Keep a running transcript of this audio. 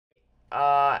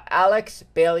Alex,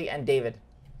 Bailey, and David.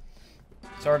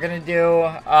 So we're gonna do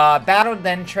battle,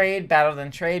 then trade, battle, then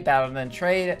trade, battle, then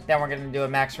trade. Then we're gonna do a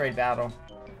max raid battle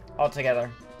all together.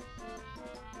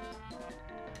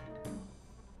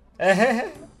 How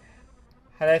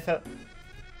did I feel?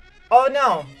 Oh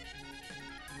no,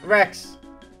 Rex.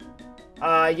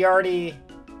 You already.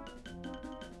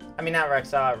 I mean not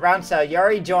Rex. Round Cell. You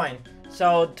already joined.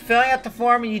 So filling out the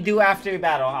form you do after your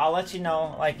battle. I'll let you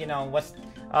know, like what's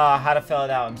how to fill it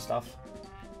out and stuff.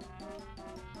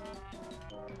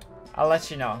 I'll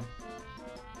let you know.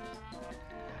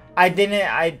 I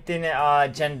didn't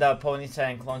gen the Ponyta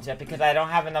and clones yet because I don't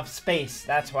have enough space.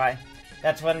 That's why.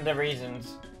 That's one of the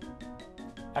reasons.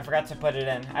 I forgot to put it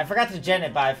in. I forgot to gen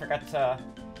it, but I forgot to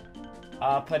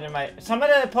put in my... Some of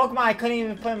the Pokemon I couldn't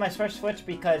even put in my Switch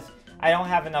because I don't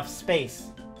have enough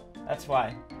space. That's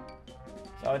why.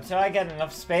 So until I get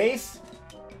enough space,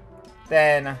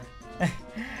 then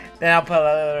then I'll put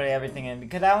literally everything in.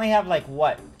 Because I only have like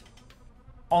what?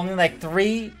 Only like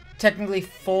 3 technically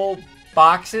full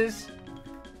boxes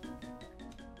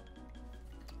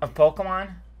of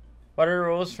Pokemon. What are the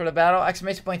rules for the battle?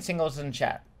 Exclamation point singles in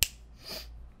chat.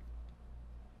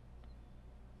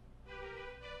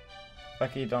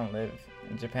 Lucky you don't live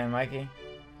in Japan, Mikey.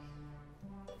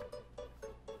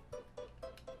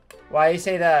 Why you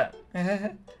say that?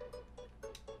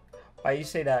 Why you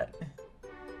say that?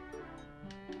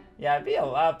 Yeah, I beat a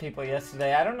lot of people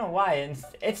yesterday. I don't know why. And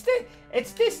it's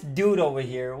this dude over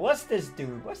here. What's this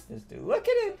dude? What's this dude? Look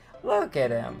at him. Look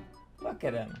at him. Look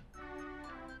at him.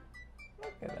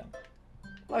 Look at him.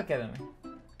 Look at him.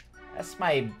 That's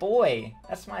my boy.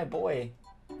 That's my boy.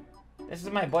 This is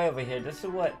my boy over here. This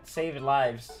is what saved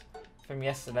lives from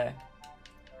yesterday.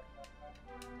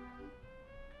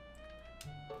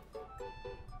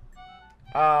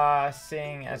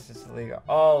 Seeing as it's illegal.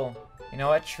 Oh, you know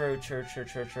what? True.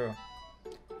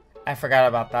 I forgot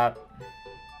about that.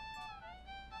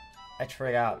 I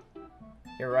forgot.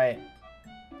 You're right.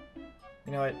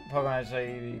 You know what? Pokemon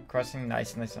is crossing.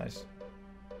 Nice.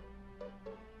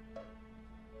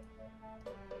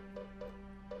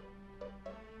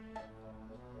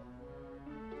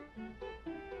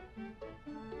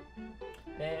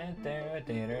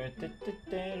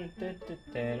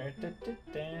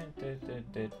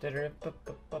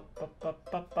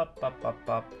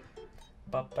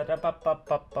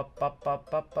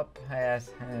 Yes,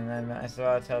 and then I still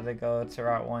gotta tell to go to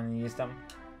Route 1 and use them.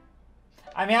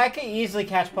 I mean, I can easily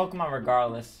catch Pokemon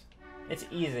regardless. It's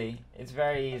easy. It's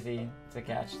very easy to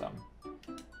catch them.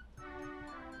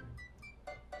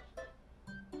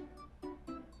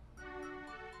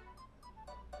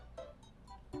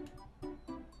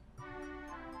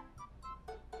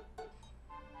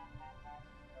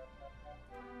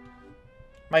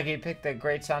 Mikey, you picked a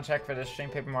great soundtrack for the stream.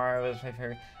 Paper Mario was my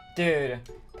favorite. Dude,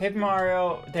 Paper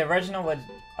Mario, the original was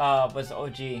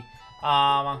OG.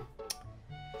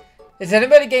 Is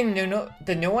anybody getting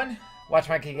the new one? Watch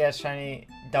Mikey get a shiny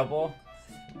double.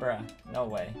 Bruh, no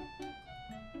way.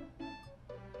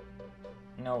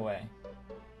 No way.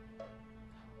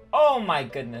 Oh my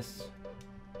goodness.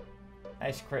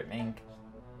 Nice crit, Mink.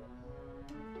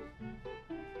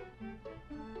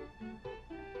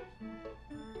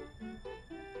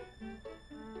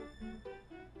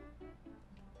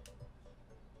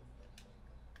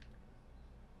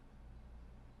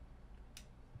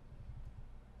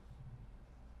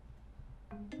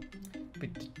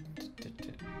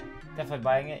 Definitely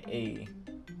buying it. A.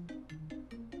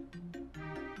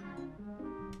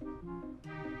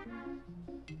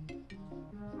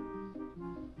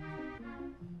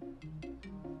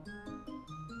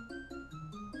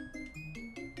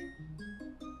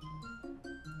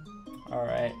 All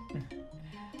right.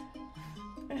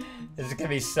 This is gonna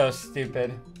be so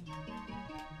stupid.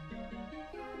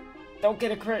 Don't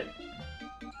get a crit.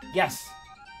 Yes.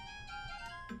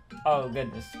 Oh,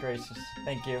 goodness gracious.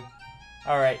 Thank you.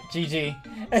 Alright, GG.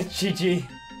 GG.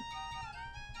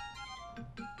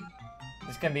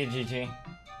 It's gonna be a GG.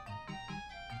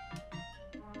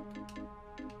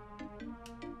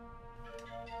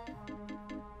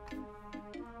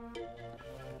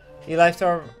 You life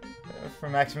orb for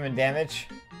maximum damage?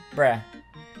 Bruh.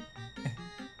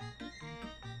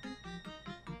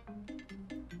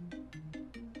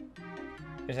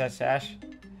 There's that sash.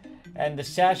 And the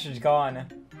sash is gone.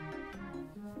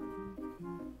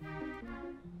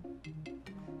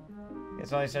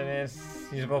 It's only 7 is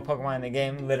usable Pokemon in the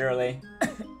game, literally.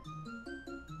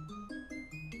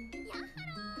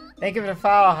 Thank you for the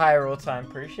follow, Hyrule Time.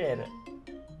 Appreciate it.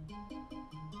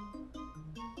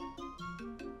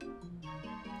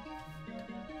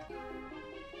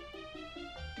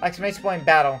 Exclamation point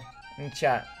battle in the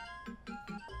chat.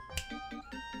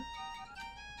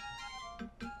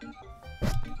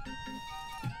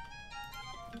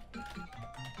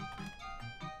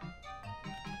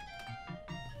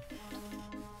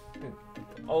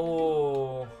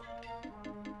 Oh.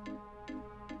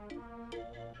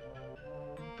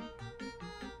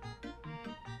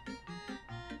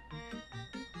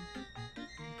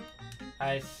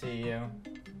 I see you.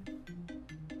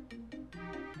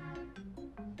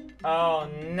 Oh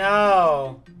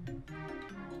no!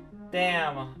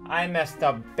 Damn, I messed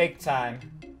up big time.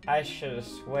 I should have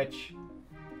switched.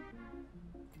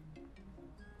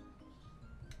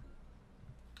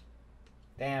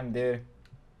 Damn, dude.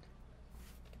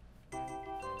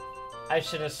 I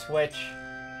should have switched.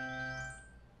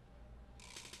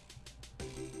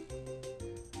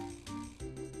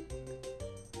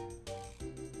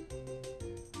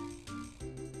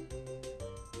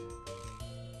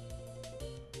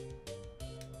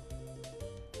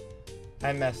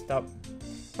 I messed up.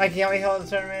 Like, can we hold a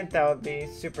tournament? That would be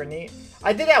super neat.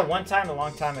 I did that one time a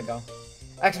long time ago.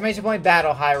 Exclamation point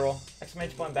battle, Hyrule.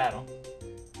 Exclamation point battle.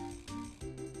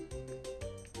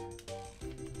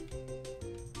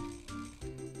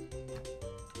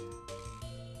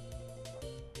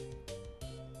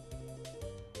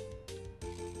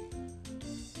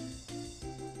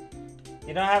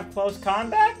 You don't have close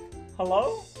combat?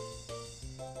 Hello?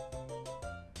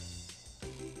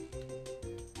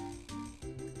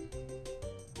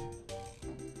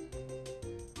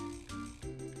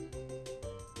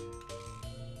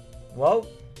 Whoa.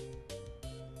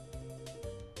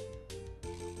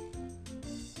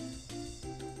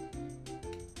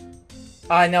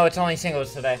 No, it's only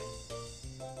singles today.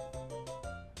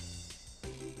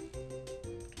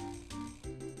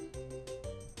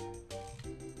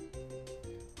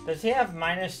 Does he have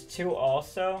 -2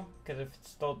 also? Because if it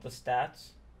stole the stats.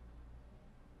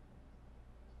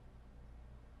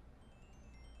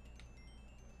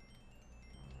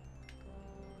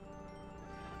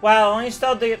 Wow, only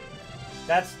stole the...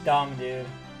 That's dumb, dude.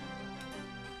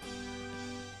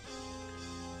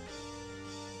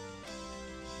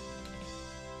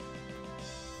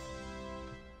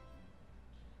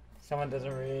 Someone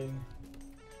doesn't read.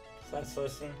 So let's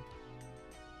listen.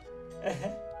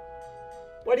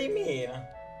 What do you mean?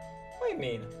 What do you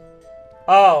mean?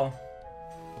 Oh.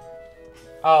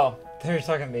 Oh, they're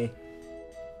talking to me.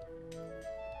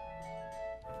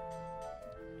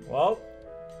 Well.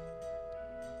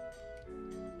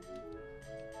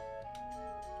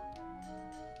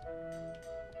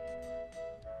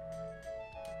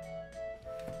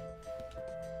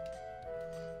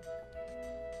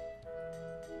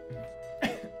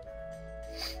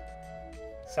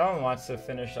 Someone wants to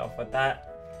finish off with that.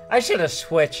 I should have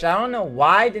switched. I don't know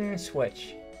why I didn't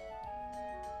switch.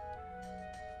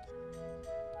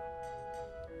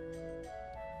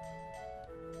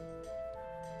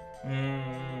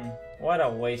 What a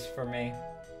waste for me.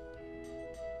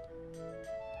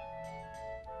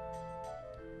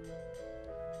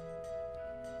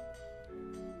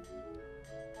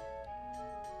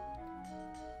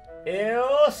 Ew,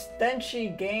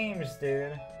 stenchy games,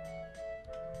 dude.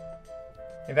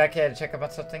 You back here to check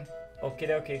about something? Okie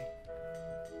dokie.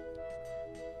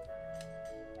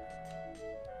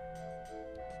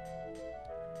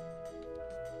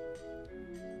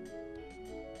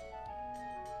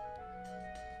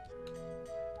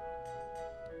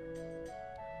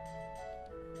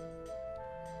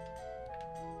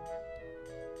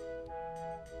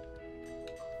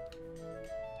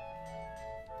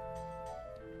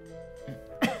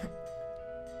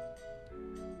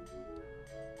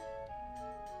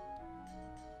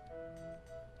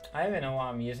 I don't even know why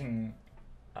I'm using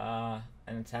an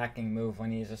attacking move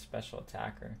when he's a special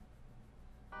attacker.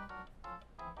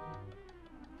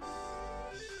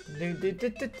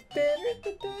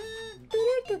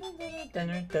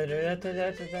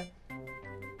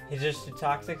 He's just too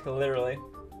toxic, literally.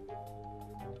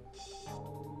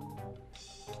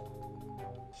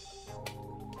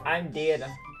 I'm dead.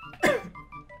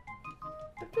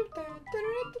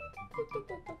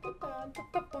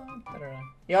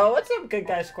 Yo, what's up, good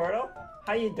guy Squirtle?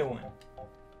 How you doing?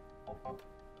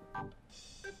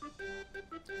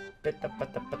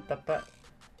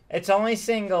 It's only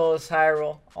singles,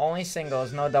 Hyrule. Only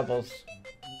singles, no doubles.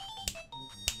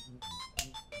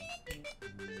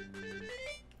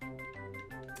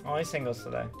 Only singles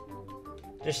today.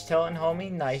 Just chillin',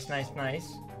 homie. Nice, nice,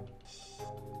 nice.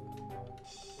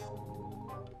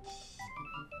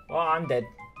 Well, I'm dead.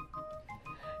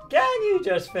 Can you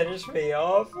just finish me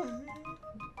off?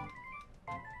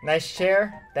 Nice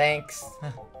chair. Thanks.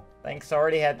 Thanks.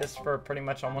 Already had this for pretty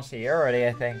much almost a year already,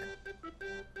 I think.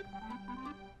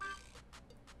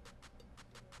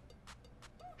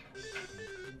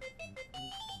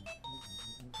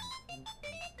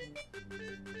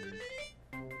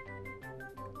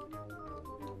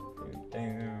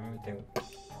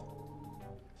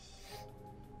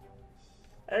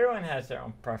 Everyone has their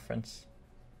own preference.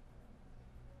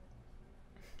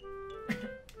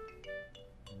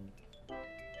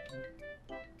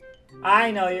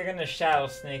 I know you're gonna shadow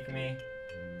snake me.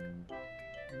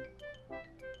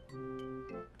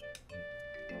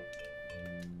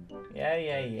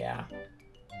 Yeah.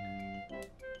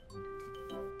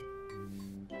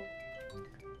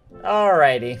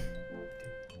 Alrighty.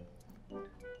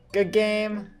 Good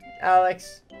game,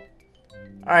 Alex.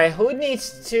 Alright, who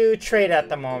needs to trade at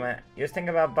the moment? You was thinking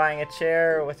about buying a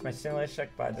chair with my simulation check,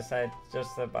 but I decided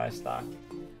just to buy stock.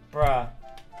 Bruh.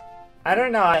 I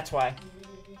don't know, that's why.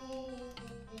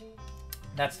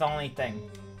 That's the only thing.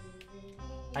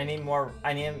 I need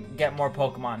to get more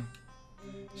Pokemon.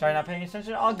 Sorry, not paying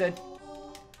attention? All good.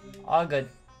 All good.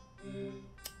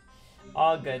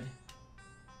 All good.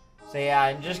 So yeah,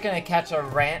 I'm just gonna catch a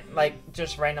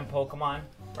just random Pokemon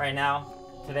right now.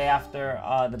 Today after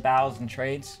the battles and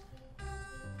trades.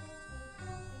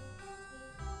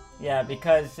 Yeah,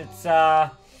 because it's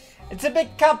a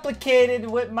bit complicated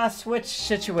with my Switch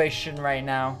situation right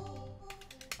now.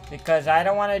 Because I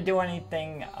don't want to do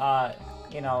anything,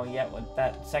 you know, yet with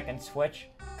that second Switch.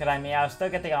 Because I mean, I'll still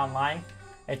get the online.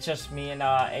 It's just me and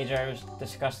AJ was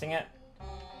discussing it.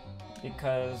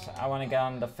 Because I want to get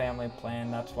on the family plan,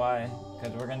 that's why.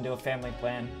 Because we're going to do a family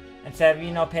plan. Instead of,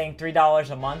 you know, paying $3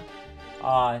 a month,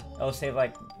 it'll save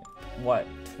like, what,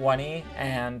 20?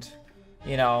 And,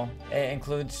 you know, it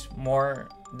includes more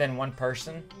than one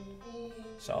person.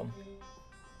 So.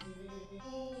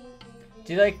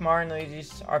 Do you like Mario and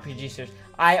Luigi's RPG series?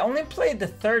 I only played the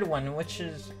third one,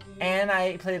 and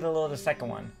I played a little of the second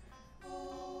one.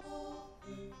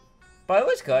 But it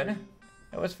was good.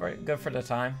 It was very good for the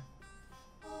time.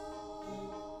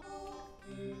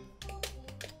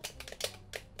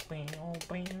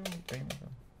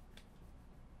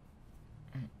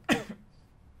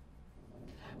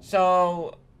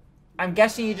 So, I'm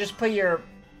guessing you just put your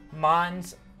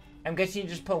Mons. I'm guessing you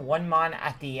just put one Mon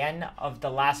at the end of the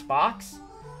last box,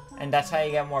 and that's how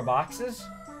you get more boxes.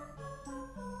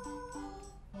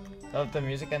 Love the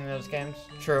music in those games.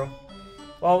 True.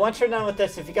 Well, once we're done with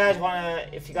this, if you guys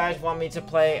want me to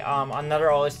play another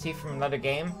OST from another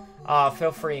game,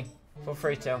 feel free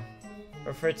to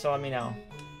let me know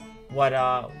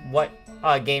what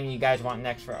game you guys want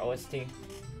next for OST.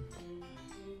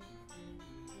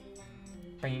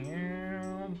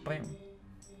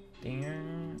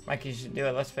 Mike, you should do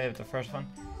it. Let's play with the first one.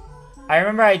 I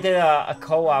remember I did a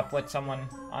co-op with someone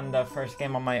on the first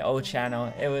game on my O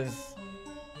channel. It was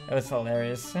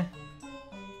hilarious.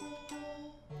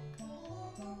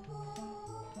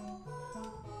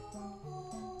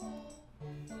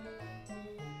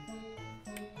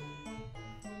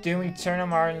 Doing Turn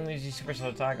Mario and Luigi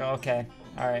Superstar Taco. Okay,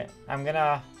 all right.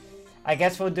 I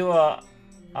guess we'll do a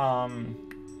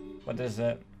what is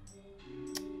it?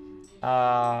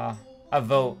 A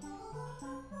vote.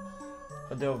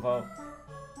 We'll do a vote.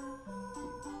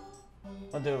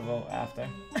 We'll do a vote after.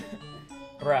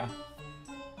 Bruh.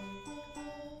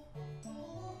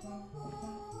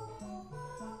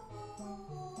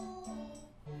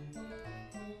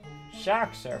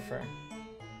 Shock Surfer.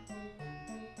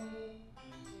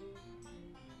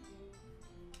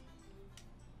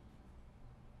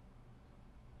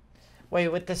 Wait,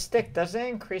 with the stick, does it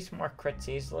increase more crits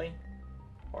easily?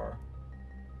 Or...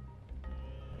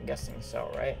 I'm guessing so,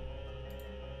 right?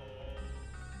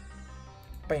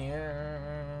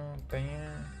 Bam,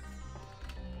 bam.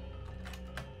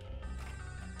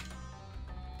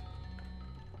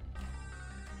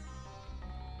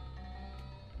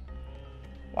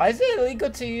 Why is it illegal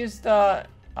to use the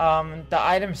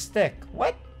item stick?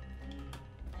 What?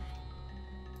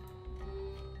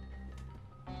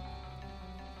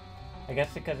 I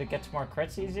guess because it gets more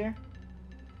crits easier?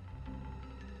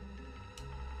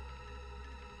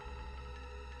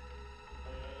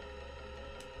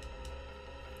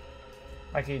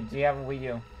 Mikey, do you have a Wii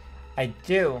U? I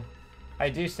do. I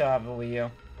do still have a Wii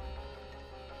U.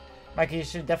 Mikey, you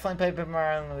should definitely play Paper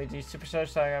Mario and Luigi Superstar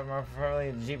Saga, more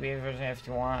preferably the GBA version if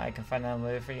you want. I can find that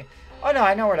later for you. Oh no,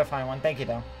 I know where to find one. Thank you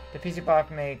though. The PC box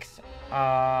makes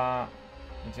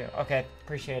okay,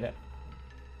 appreciate it.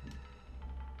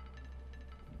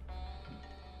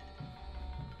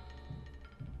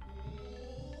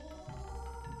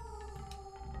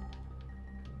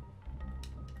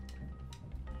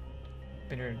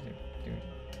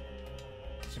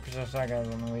 Superstar Saga is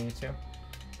on the Wii U too.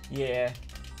 Yeah.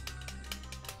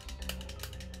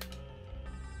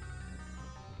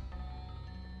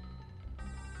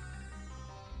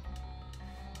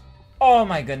 Oh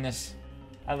my goodness.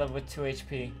 I live with 2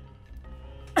 HP.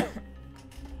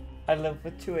 I live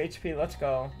with 2 HP. Let's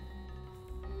go.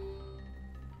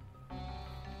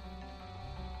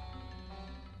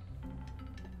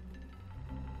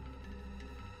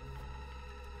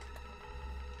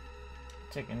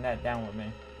 taking that down with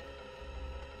me.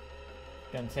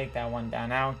 Gonna take that one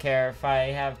down. I don't care if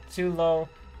I have too low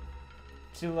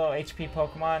HP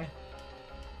Pokemon.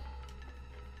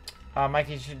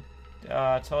 Mikey should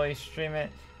totally stream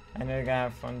it. I know you're gonna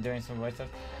have fun doing some voice stuff.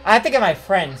 I have to get my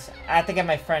friends. I have to get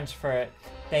my friends for it.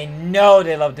 They know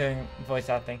they love doing voice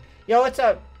acting. Yo, what's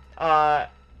up?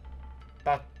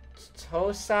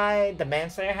 Batosai, the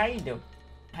Manslayer. How you doing?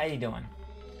 How you doing?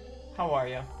 How are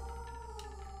you?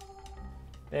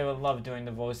 They would love doing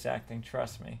the voice acting.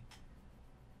 Trust me.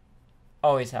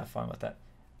 Always have fun with it.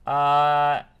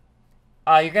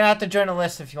 You're gonna have to join a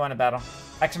list if you want to battle.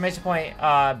 Exclamation point,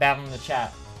 battle in the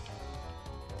chat.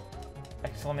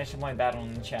 Exclamation point, battle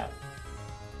in the chat.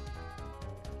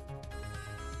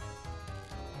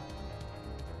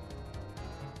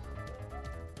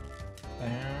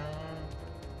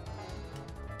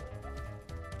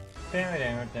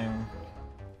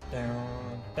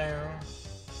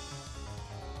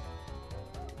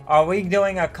 Are we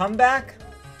doing a comeback?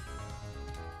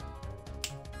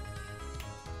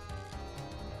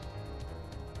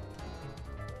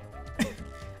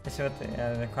 I see what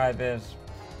the cry is.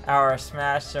 Our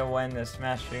Smash, so when the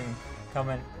Smash stream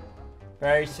coming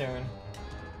very soon.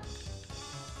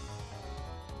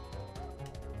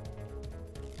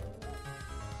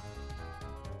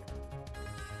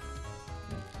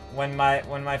 When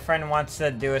my friend wants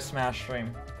to do a Smash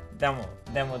stream, then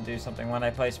we'll do something when I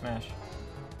play Smash.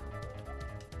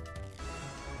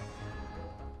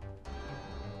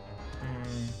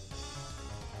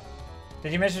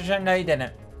 Did you miss your turn? No, you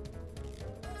didn't.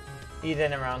 You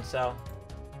didn't round, so.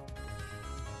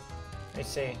 Let me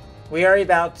see. We are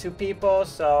about 2 people,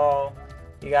 so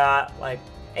you got like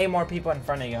 8 more people in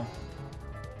front of you.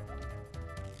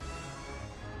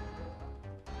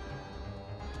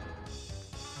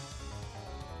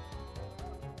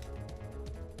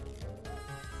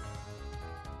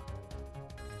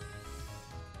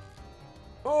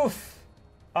 Oof!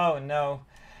 Oh no.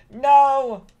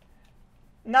 No!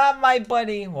 Not my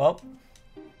buddy. Well.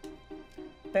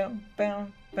 Boom,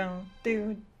 boom, boom,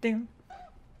 doo, doo.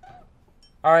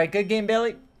 Alright, good game,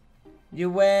 Billy. You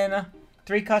win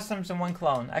 3 customs and 1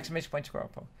 clone. Exclamation point,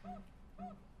 squirrel.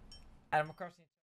 Animal Crossing.